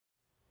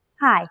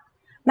Hi,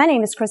 my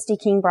name is Christy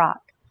King-Brock.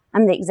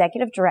 I'm the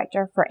Executive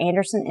Director for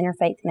Anderson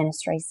Interfaith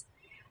Ministries,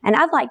 and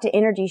I'd like to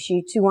introduce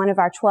you to one of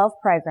our 12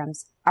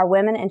 programs, our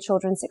Women and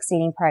Children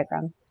Succeeding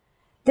program.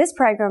 This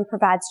program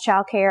provides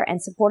childcare and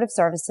supportive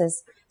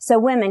services so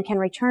women can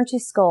return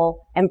to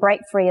school and break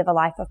free of a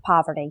life of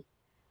poverty.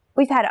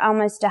 We've had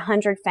almost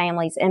 100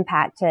 families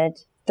impacted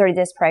through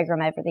this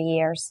program over the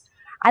years.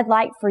 I'd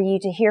like for you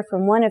to hear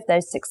from one of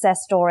those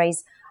success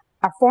stories,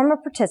 our former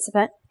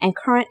participant and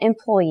current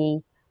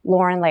employee,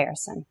 Lorin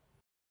Larason.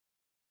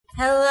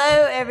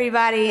 Hello,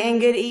 everybody, and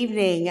good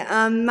evening.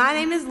 My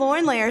name is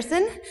Lorin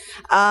Larason.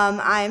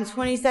 I am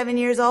 27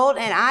 years old,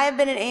 and I have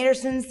been at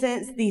Anderson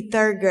since the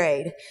 3rd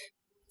grade.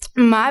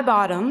 My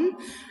bottom,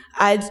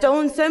 I had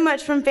stolen so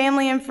much from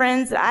family and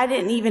friends that I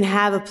didn't even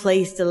have a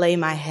place to lay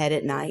my head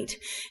at night.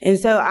 And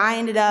so I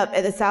ended up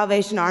at the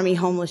Salvation Army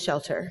homeless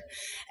shelter.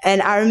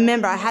 And I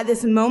remember I had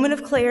this moment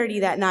of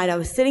clarity that night. I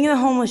was sitting in the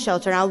homeless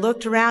shelter, and I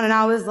looked around, and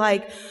I was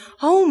like,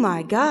 oh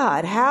my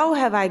God, how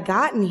have I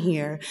gotten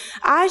here?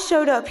 I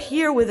showed up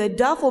here with a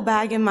duffel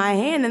bag in my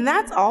hand, and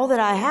that's all that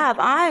I have.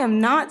 I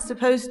am not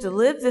supposed to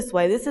live this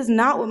way. This is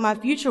not what my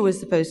future was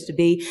supposed to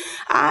be.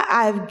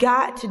 I've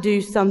got to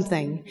do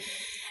something.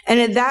 And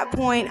at that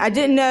point, I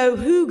didn't know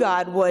who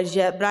God was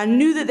yet, but I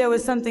knew that there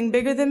was something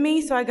bigger than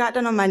me, so I got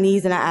down on my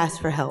knees and I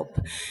asked for help.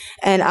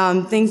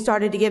 And things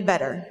started to get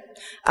better.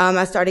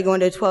 I started going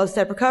to a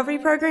 12-step recovery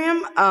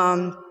program.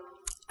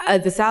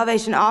 The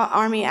Salvation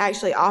Army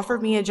actually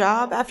offered me a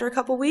job after a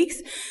couple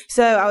weeks.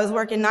 So I was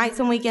working nights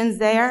and weekends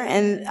there,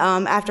 and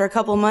after a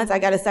couple of months, I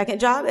got a second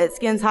job at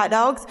Skins Hot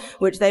Dogs,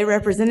 which they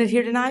represented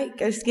here tonight.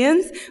 Go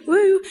Skins!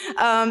 Woo!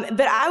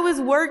 But I was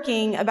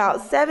working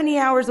about 70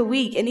 hours a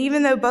week, and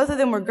even though both of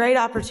them were great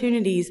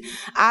opportunities,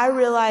 I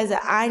realized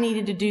that I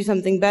needed to do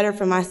something better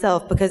for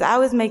myself because I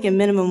was making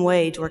minimum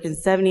wage, working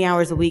 70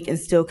 hours a week, and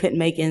still couldn't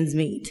make ends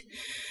meet.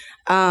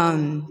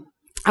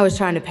 I was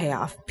trying to pay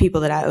off people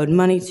that I owed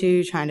money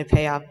to, trying to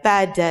pay off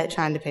bad debt,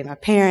 trying to pay my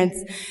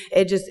parents.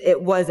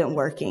 It wasn't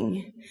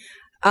working.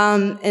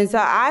 And so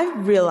I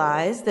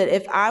realized that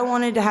if I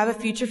wanted to have a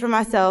future for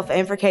myself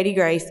and for Katie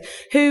Grace,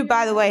 who,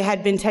 by the way,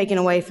 had been taken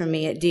away from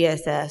me at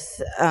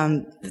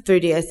DSS, through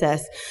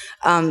DSS,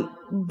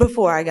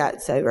 before I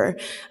got sober.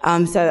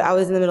 So I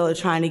was in the middle of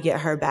trying to get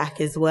her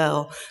back as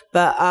well.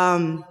 But,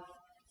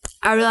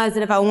 I realized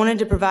that if I wanted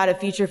to provide a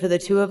future for the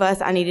two of us,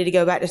 I needed to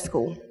go back to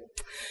school.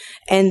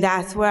 And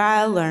that's where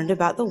I learned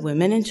about the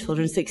Women and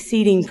Children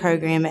Succeeding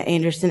program at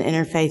Anderson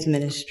Interfaith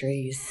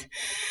Ministries.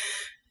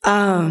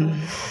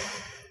 When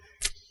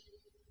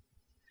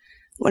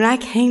I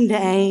came to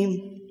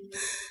AIM,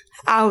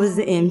 I was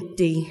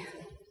empty.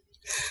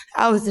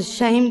 I was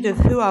ashamed of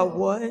who I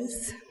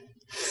was.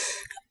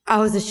 I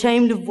was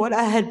ashamed of what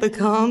I had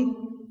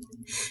become.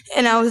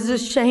 And I was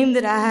ashamed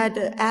that I had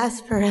to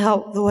ask for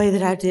help the way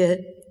that I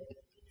did.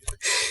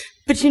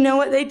 But you know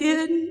what they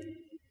did?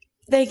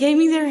 They gave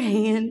me their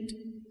hand,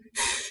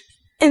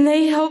 and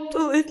they helped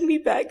to lift me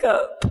back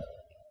up.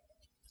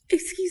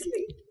 Excuse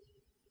me.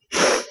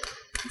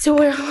 To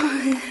where,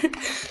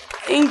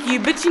 thank you.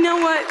 But you know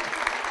what?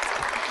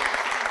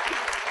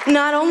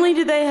 Not only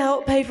did they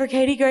help pay for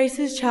Katie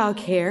Grace's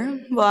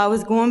childcare while I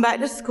was going back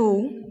to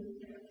school,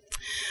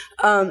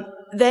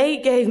 they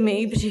gave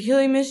me,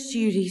 particularly Miss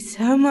Judy,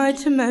 so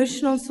much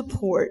emotional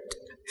support.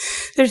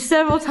 There's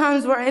several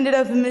times where I ended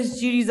up in Miss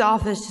Judy's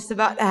office just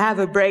about to have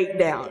a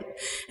breakdown.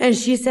 And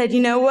she said, you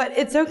know what?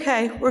 It's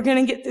okay. We're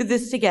going to get through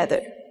this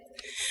together.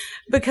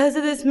 Because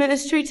of this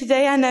ministry,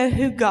 today I know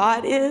who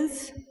God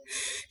is.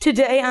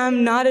 Today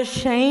I'm not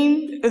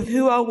ashamed of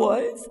who I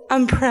was.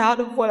 I'm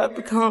proud of what I've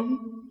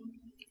become.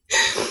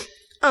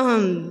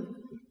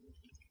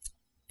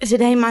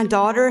 Today my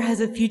daughter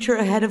has a future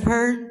ahead of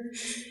her.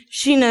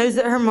 She knows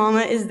that her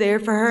mama is there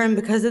for her, and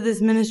because of this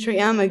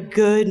ministry, I'm a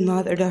good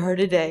mother to her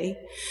today.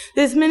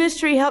 This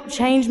ministry helped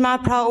change my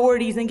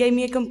priorities and gave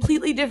me a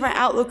completely different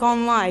outlook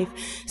on life.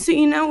 So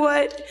you know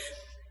what?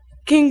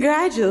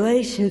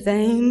 Congratulations,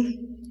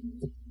 AIM.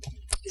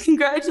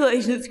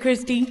 Congratulations,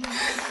 Christy.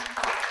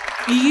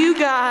 You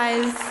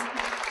guys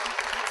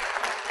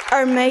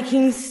are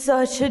making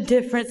such a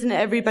difference in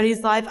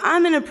everybody's life. I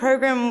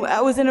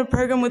was in a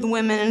program with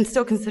women, and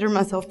still consider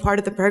myself part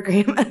of the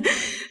program,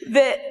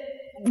 that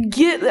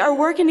are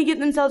working to get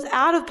themselves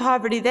out of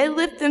poverty. They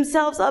lift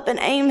themselves up, and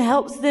AIM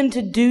helps them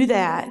to do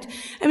that.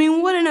 I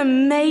mean, what an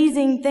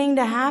amazing thing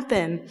to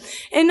happen.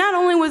 And not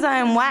only was I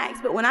in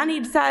WACS, but when I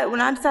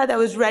decided I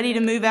was ready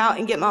to move out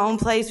and get my own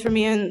place for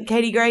me and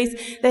Katie Grace,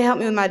 they helped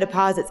me with my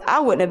deposits.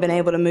 I wouldn't have been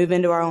able to move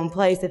into our own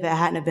place if it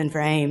hadn't have been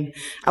for AIM.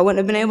 I wouldn't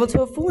have been able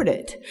to afford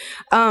it.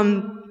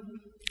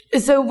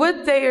 So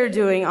what they are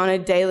doing on a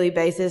daily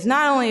basis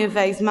not only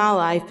affects my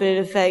life, but it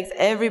affects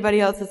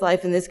everybody else's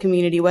life in this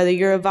community, whether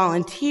you're a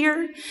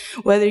volunteer,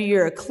 whether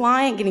you're a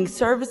client getting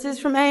services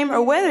from AIM,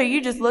 or whether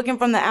you're just looking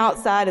from the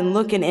outside and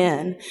looking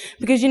in.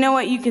 Because you know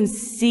what? You can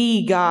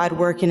see God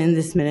working in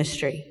this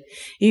ministry.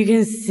 You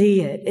can see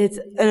it. It's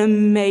an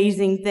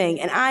amazing thing.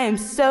 And I am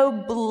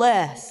so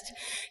blessed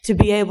to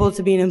be able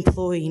to be an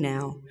employee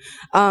now.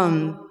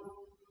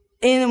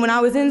 And when I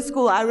was in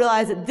school, I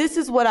realized that this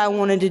is what I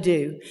wanted to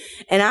do.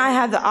 And I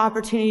have the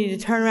opportunity to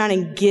turn around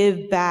and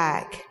give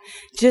back.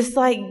 Just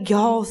like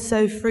y'all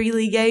so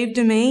freely gave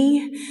to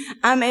me,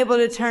 I'm able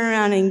to turn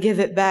around and give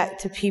it back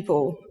to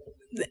people.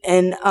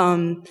 And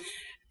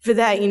for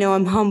that,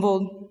 I'm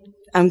humbled,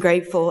 I'm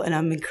grateful, and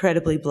I'm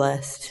incredibly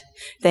blessed.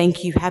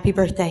 Thank you. Happy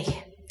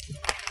birthday.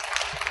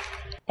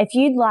 If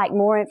you'd like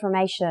more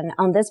information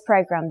on this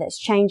program that's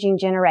changing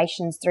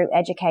generations through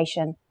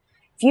education,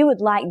 if you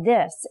would like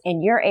this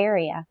in your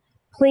area,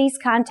 please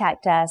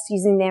contact us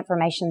using the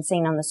information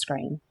seen on the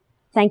screen.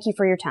 Thank you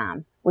for your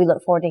time. We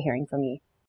look forward to hearing from you.